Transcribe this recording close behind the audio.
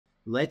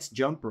Let's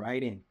jump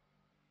right in.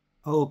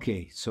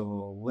 Okay,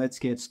 so let's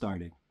get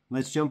started.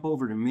 Let's jump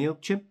over to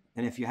Mailchimp,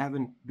 and if you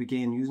haven't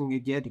began using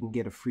it yet, you can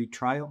get a free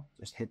trial.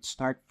 Just hit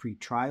start free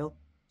trial.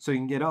 So you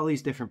can get all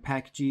these different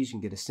packages. You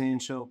can get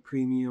essential,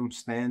 premium,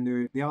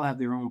 standard. They all have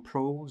their own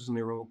pros and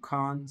their own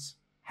cons.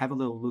 Have a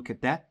little look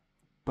at that.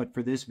 But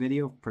for this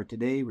video, for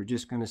today, we're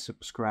just going to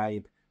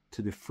subscribe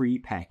to the free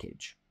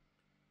package.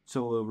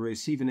 So we'll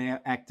receive an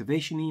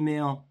activation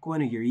email, go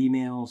into your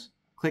emails,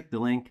 click the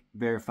link,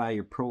 verify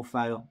your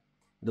profile.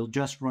 It'll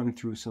just run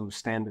through some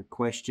standard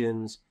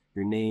questions,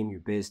 your name, your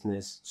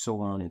business, so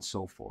on and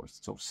so forth.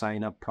 So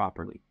sign up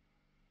properly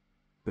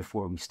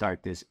before we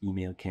start this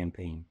email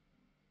campaign.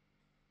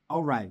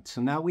 All right,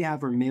 so now we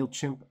have our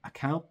Mailchimp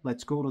account.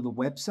 Let's go to the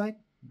website,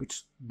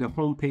 which the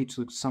homepage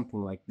looks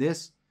something like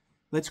this.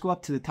 Let's go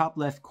up to the top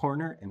left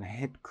corner and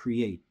hit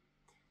create.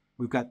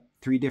 We've got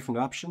three different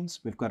options.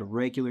 We've got a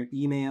regular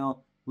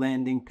email,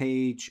 landing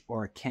page,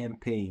 or a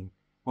campaign.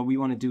 What we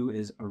want to do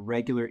is a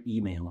regular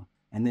email,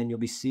 and then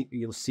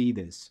you'll see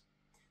this.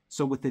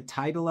 So with the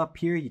title up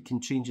here, you can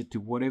change it to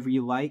whatever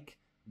you like.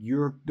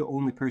 You're the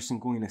only person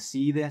going to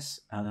see this.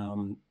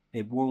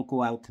 It won't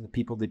go out to the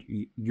people that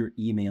you're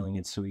emailing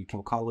it, so you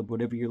can call it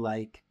whatever you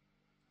like.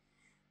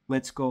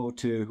 Let's go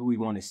to who we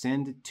want to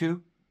send it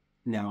to.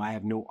 Now, I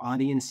have no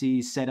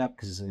audiences set up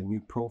because it's a new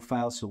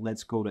profile, so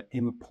let's go to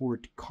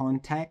import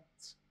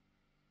contacts.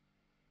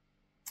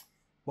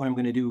 What I'm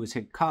going to do is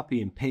hit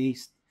copy and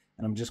paste,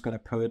 and I'm just going to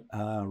put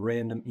a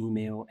random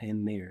email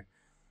in there.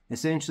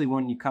 Essentially,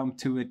 when you come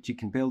to it, you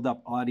can build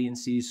up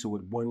audiences, so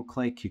with one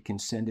click, you can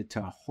send it to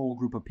a whole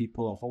group of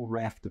people, a whole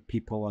raft of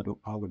people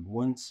all at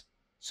once.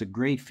 It's a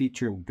great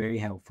feature and very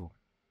helpful.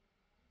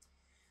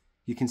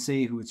 You can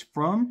say who it's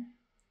from,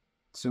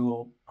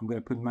 so I'm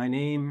going to put my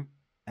name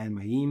and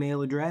my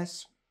email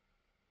address.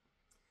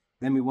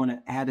 Then we want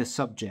to add a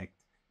subject.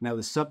 Now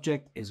the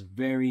subject is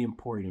very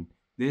important.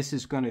 This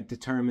is going to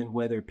determine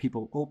whether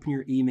people open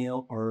your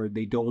email or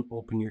they don't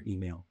open your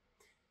email.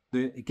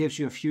 It gives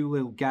you a few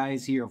little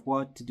guides here of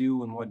what to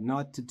do and what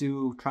not to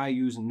do. Try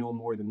using no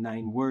more than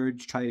 9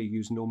 words. Try to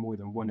use no more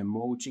than 1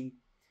 emoji.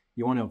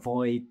 You want to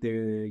avoid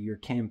your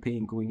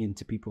campaign going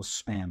into people's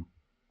spam.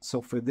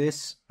 So for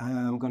this,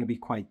 I'm going to be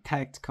quite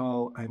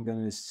tactical. I'm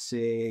going to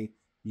say,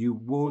 you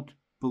won't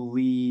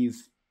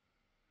believe,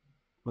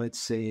 let's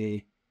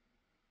say,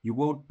 you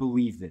won't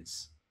believe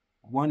this.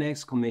 1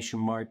 exclamation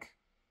mark,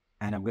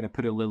 and I'm going to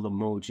put a little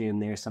emoji in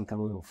there, something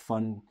a little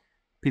fun.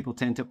 People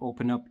tend to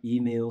open up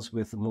emails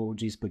with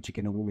emojis, but you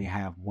can only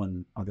have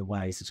 1.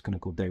 Otherwise, it's going to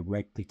go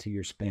directly to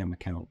your spam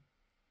account.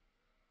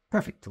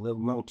 Perfect, a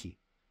little emoji.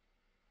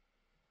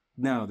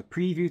 Now, the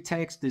preview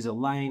text is a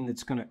line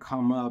that's going to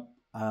come up.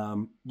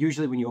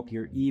 Usually when you open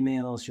your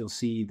emails, you'll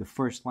see the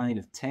first line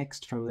of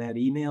text from that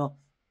email.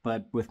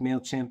 But with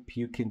Mailchimp,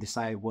 you can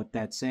decide what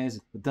that says.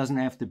 It doesn't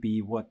have to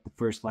be what the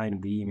first line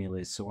of the email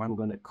is. So I'm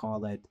going to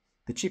call it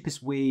the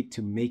cheapest way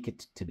to make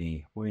it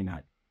today. Why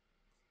not?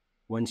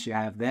 Once you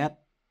have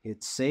that,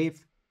 hit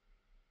save.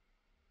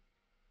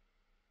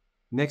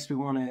 Next, we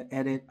want to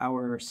edit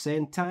our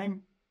send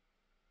time.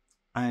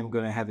 I'm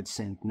going to have it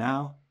sent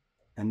now.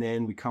 And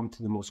then we come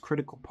to the most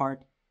critical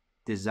part,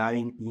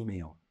 design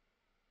email.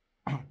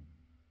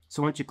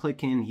 So once you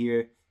click in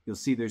here, you'll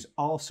see there's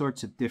all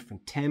sorts of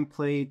different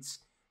templates.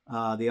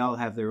 They all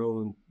have their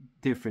own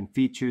different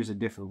features and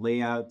different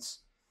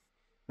layouts.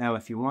 Now,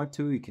 if you want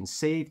to, you can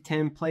save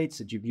templates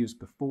that you've used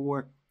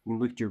before. You can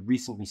look at your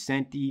recently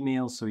sent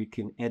emails so you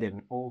can edit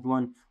an old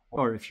one.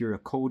 Or if you're a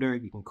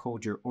coder, you can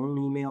code your own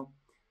email.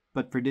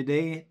 But for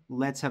today,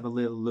 let's have a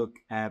little look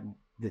at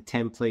the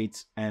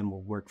templates and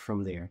we'll work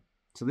from there.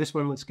 So this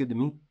one looks good to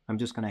me. I'm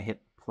just going to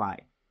hit apply.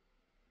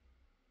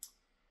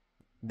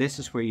 This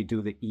is where you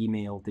do the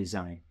email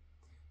design.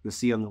 You'll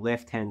see on the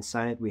left-hand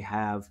side, we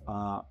have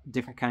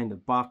different kind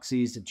of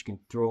boxes that you can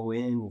throw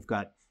in. We've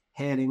got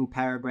heading,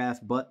 paragraph,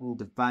 button,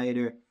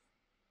 divider.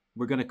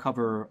 We're going to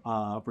cover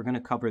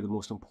the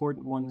most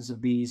important ones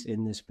of these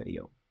in this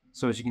video.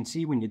 So as you can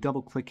see, when you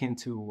double-click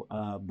into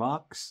a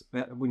box,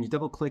 when you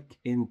double-click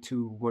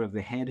into one of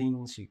the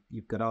headings,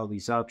 you've got all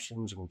these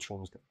options. You can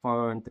change the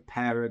font, the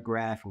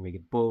paragraph, you can make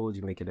it bold,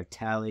 you can make it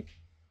italic.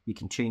 You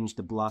can change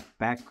the block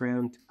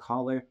background to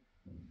color.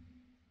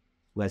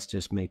 Let's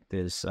just make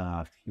this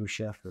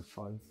fuchsia for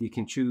fun. You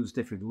can choose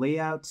different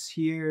layouts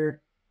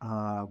here,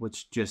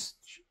 which just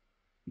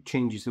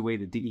changes the way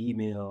that the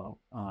email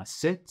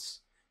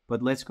sits.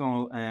 But let's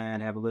go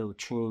and have a little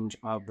change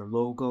of the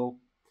logo.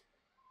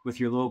 With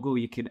your logo,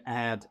 you can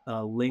add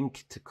a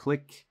link to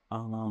click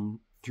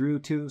through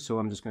to. So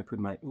I'm just going to put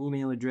my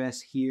email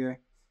address here.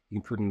 You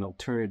can put an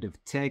alternative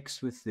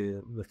text with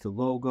the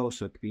logo.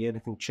 So it could be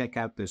anything. Check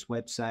out this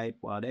website,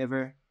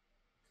 whatever.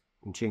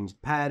 You can change the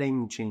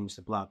padding, change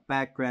the block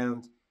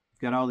background.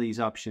 You've got all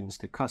these options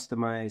to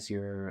customize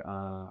your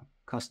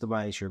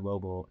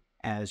logo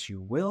as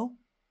you will.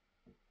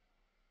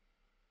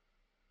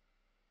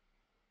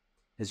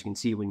 As you can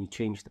see, when you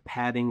change the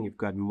padding, you've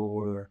got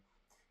more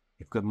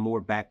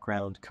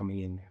background coming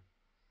in there.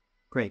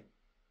 Great.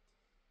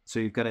 So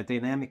you've got a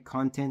dynamic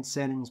content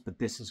settings, but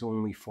this is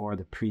only for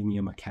the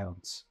premium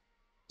accounts.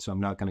 So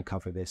I'm not going to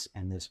cover this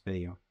in this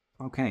video.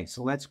 Okay,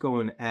 so let's go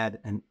and add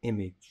an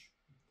image.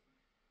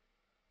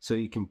 So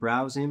you can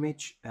browse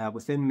image.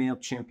 Within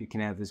Mailchimp, you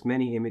can have as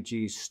many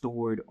images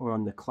stored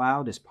on the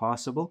cloud as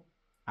possible.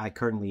 I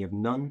currently have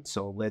none,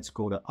 so let's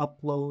go to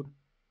upload.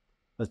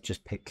 Let's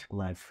just pick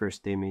my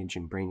first image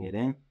and bring it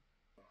in.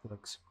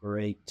 Looks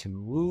great to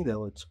me. That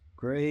looks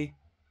great.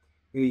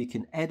 Here you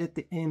can edit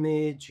the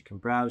image, you can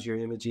browse your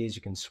images,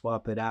 you can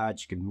swap it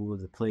out, you can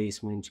move the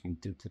placement, you can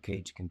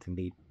duplicate, you can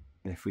delete.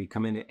 And if we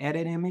come into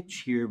edit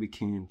image, here we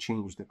can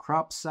change the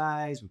crop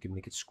size, we can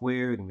make it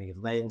square, we can make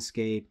it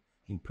landscape,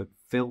 you can put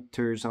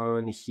filters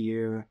on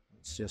here.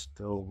 Let's just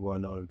throw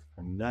one on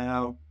for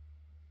now.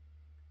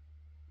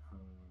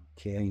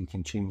 Okay, you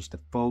can change the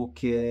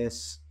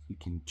focus, you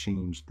can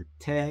change the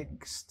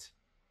text,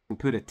 you can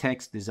put a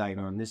text design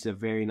on. This is a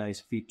very nice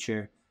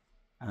feature.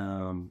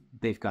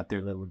 They've got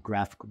their little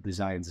graphical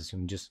designs that you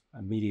can just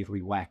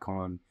immediately whack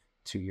on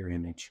to your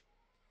image.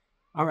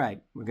 All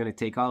right, we're going to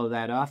take all of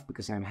that off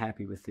because I'm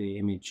happy with the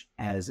image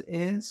as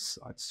is.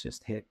 Let's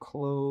just hit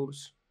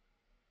close.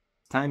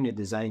 It's time to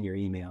design your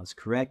emails,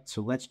 correct?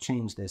 So let's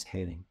change this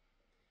heading.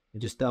 You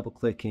just double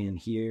click in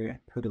here,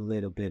 put a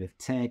little bit of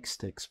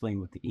text to explain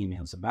what the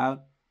email's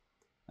about.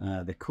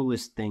 The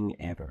coolest thing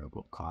ever,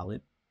 we'll call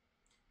it.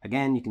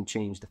 Again, you can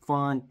change the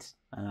font,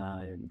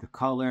 the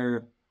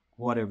color,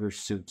 whatever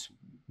suits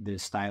the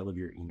style of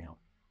your email.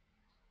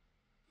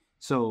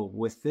 So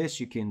with this,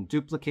 you can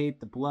duplicate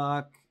the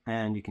block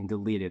and you can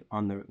delete it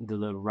on the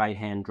little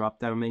right-hand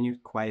drop-down menu.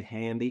 Quite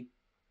handy.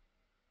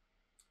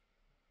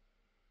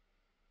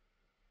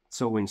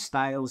 So in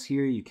styles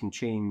here, you can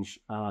change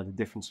the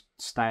different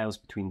styles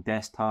between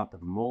desktop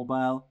and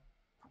mobile.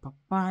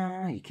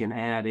 You can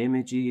add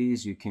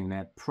images, you can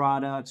add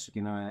products,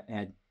 you can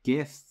add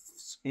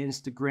GIFs,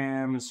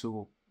 Instagram.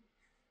 So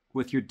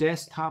with your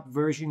desktop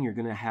version, you're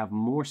going to have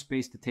more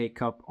space to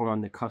take up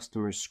on the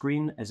customer's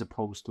screen as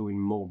opposed to in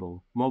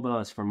mobile. Mobile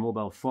is for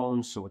mobile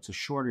phones, so it's a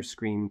shorter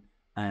screen,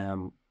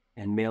 and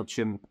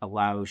Mailchimp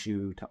allows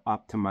you to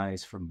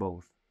optimize for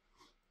both.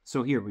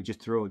 So here, we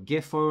just throw a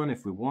GIF on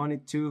if we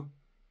wanted to.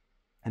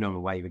 I don't know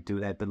why you would do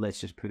that, but let's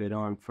just put it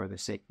on for the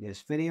sake of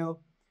this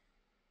video.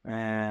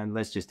 And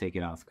let's just take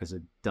it off because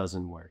it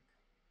doesn't work.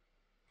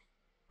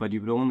 But you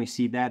would only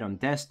see that on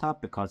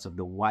desktop because of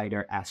the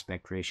wider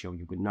aspect ratio.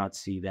 You would not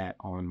see that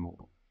on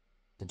mobile.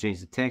 To change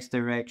the text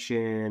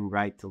direction,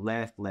 right to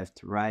left, left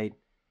to right.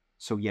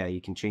 So yeah, you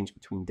can change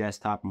between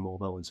desktop and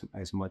mobile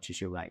as much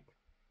as you like.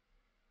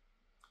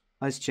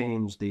 Let's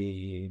change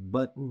the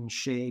button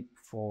shape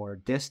for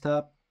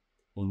desktop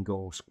and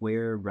go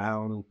square,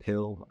 round,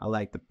 pill. I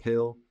like the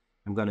pill.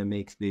 I'm going to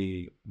make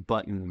the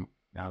button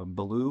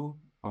blue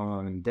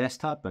on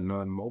desktop and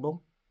not on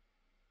mobile.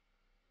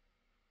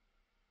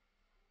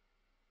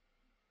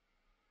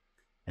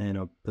 And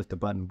I'll put the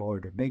button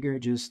border bigger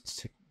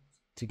just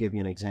to give you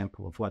an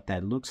example of what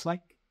that looks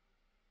like.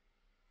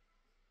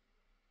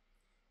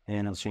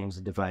 And I'll change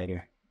the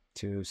divider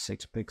to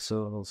 6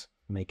 pixels,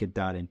 make it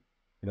dotted.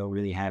 We don't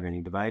really have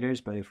any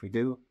dividers, but if we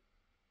do,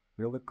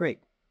 it'll look great.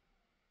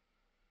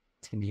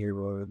 And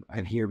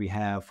here we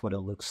have what it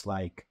looks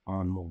like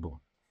on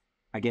mobile.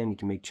 Again, you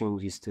can make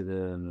changes to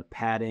the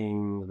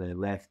padding, the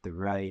left, the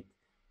right.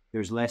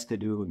 There's less to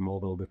do with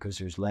mobile because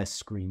there's less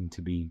screen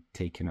to be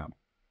taken up.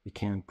 You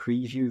can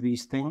preview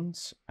these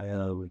things.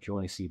 If you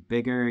want to see it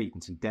bigger, you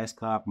can see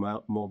desktop,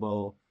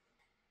 mobile.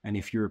 And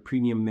if you're a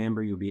premium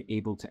member, you'll be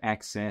able to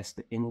access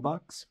the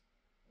inbox.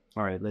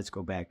 All right, let's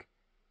go back.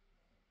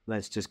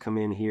 Let's just come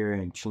in here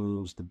and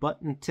change the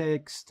button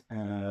text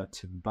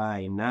to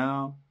buy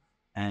now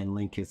and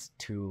link it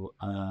to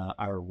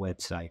our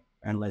website.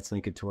 And let's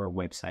link it to our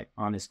website,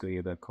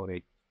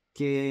 honestguyo.co.uk.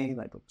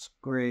 That looks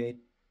great.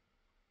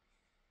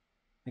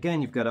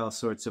 Again, you've got all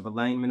sorts of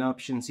alignment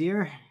options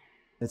here.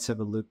 Let's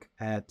have a look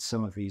at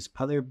some of these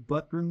other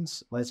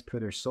buttons. Let's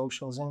put our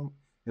socials in.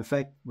 In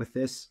fact, with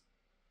this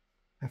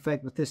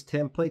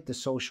template, the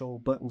social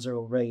buttons are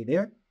already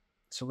there.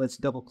 So let's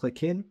double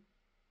click in.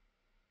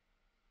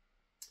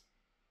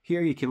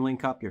 Here you can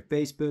link up your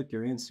Facebook,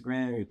 your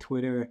Instagram, your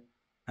Twitter,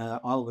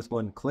 all with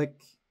one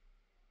click.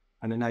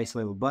 And the nice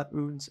little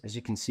buttons. As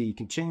you can see, you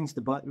can change the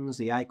buttons,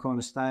 the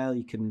icon style.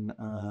 You can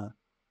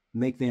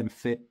make them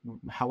fit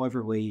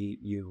however way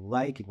you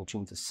like. You can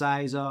change the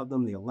size of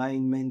them, the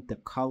alignment, the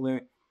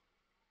color.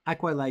 I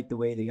quite like the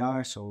way they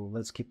are, so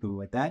let's keep them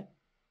like that.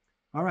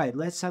 All right,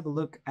 let's have a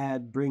look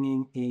at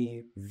bringing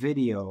a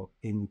video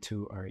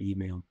into our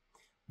email.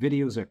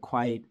 Videos are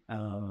quite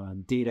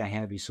data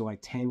heavy, so I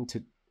tend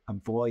to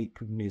avoid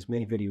putting as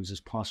many videos as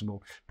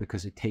possible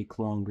because it takes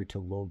longer to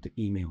load the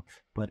email.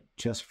 But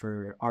just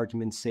for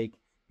argument's sake,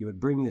 you would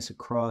bring this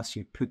across,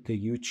 you put the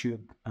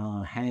YouTube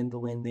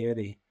handle in there,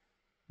 the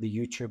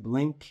YouTube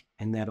link,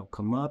 and that'll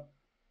come up.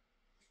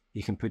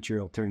 You can put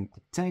your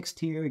alternative text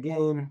here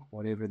again,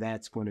 whatever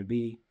that's going to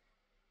be,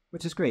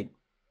 which is great.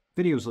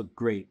 Videos look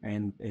great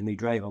and they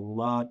drive a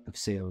lot of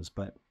sales,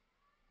 but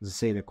as I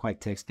say, they're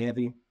quite text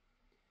heavy.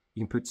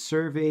 You can put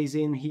surveys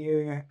in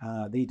here.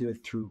 They do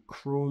it through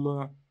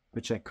Chroma,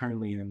 which I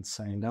currently am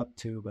signed up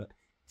to. But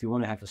if you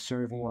want to have a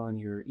survey on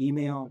your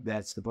email,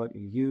 that's the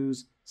button you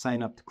use.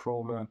 Sign up to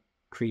Chroma,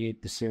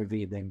 create the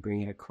survey, then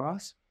bring it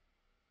across.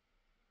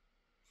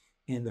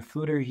 In the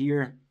footer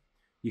here,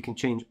 you can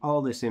change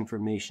all this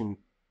information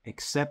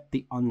except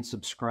the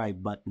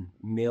unsubscribe button.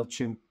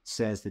 Mailchimp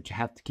says that you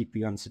have to keep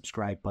the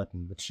unsubscribe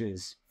button, which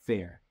is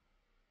fair.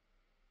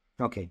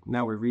 Okay,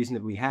 now we're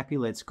reasonably happy.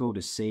 Let's go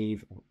to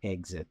save and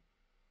exit.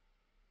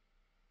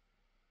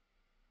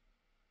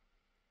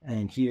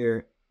 And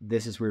here,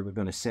 this is where we're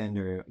going to send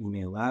our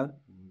email out.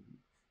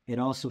 It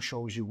also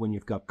shows you when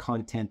you've got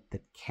content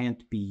that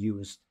can't be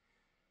used.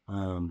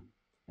 And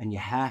you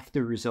have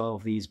to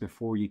resolve these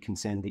before you can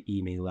send the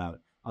email out.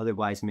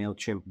 Otherwise,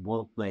 Mailchimp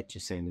won't let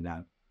you send it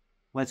out.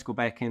 Let's go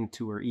back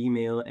into our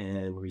email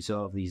and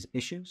resolve these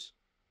issues.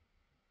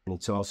 And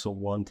it's also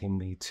wanting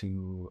me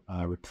to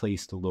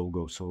replace the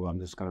logo. So I'm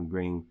just going to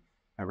bring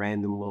a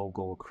random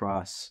logo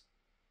across.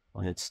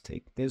 Let's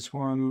take this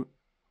one.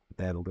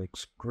 That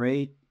looks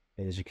great.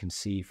 As you can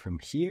see from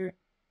here,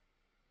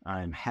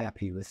 I'm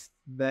happy with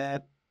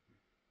that.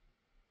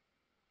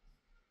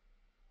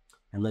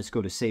 And let's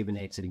go to save and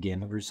exit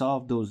again. I've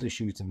resolved those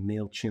issues that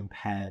Mailchimp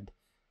had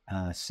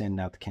send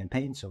out the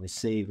campaign. So we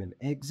save and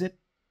exit.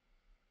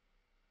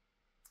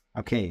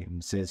 Okay,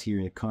 it says here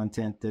in the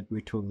content that we're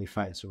totally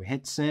fine. So we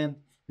hit send.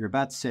 You're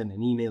about to send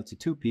an email to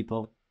 2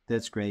 people.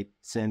 That's great.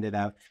 Send it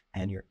out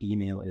and your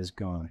email is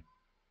gone.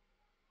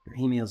 Your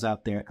email's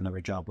out there.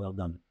 Another job well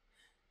done.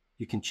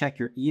 You can check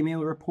your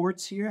email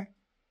reports here.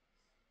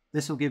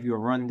 This will give you a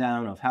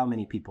rundown of how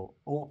many people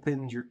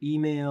opened your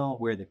email,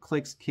 where the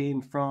clicks came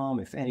from,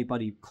 if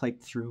anybody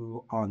clicked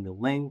through on the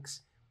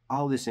links.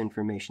 All this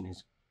information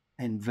is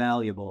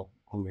invaluable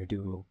when we're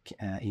doing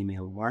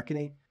email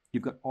marketing.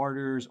 You've got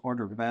orders,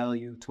 order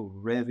value, total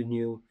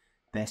revenue,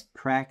 best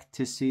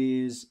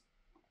practices.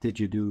 Did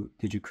you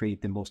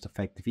create the most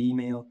effective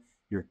email?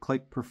 Your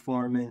click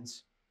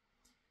performance.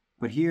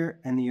 But here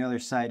on the other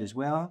side as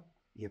well,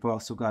 you've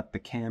also got the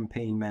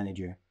campaign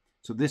manager.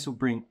 So this will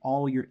bring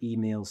all your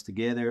emails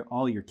together,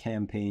 all your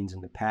campaigns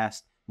in the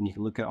past, and you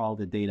can look at all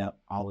the data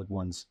all at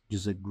once. Which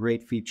is a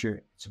great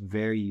feature. It's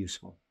very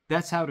useful.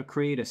 That's how to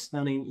create a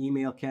stunning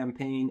email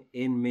campaign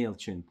in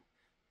Mailchimp.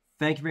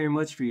 Thank you very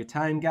much for your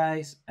time,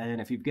 guys. And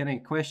if you've got any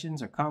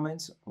questions or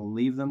comments,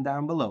 leave them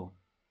down below.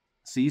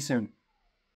 See you soon.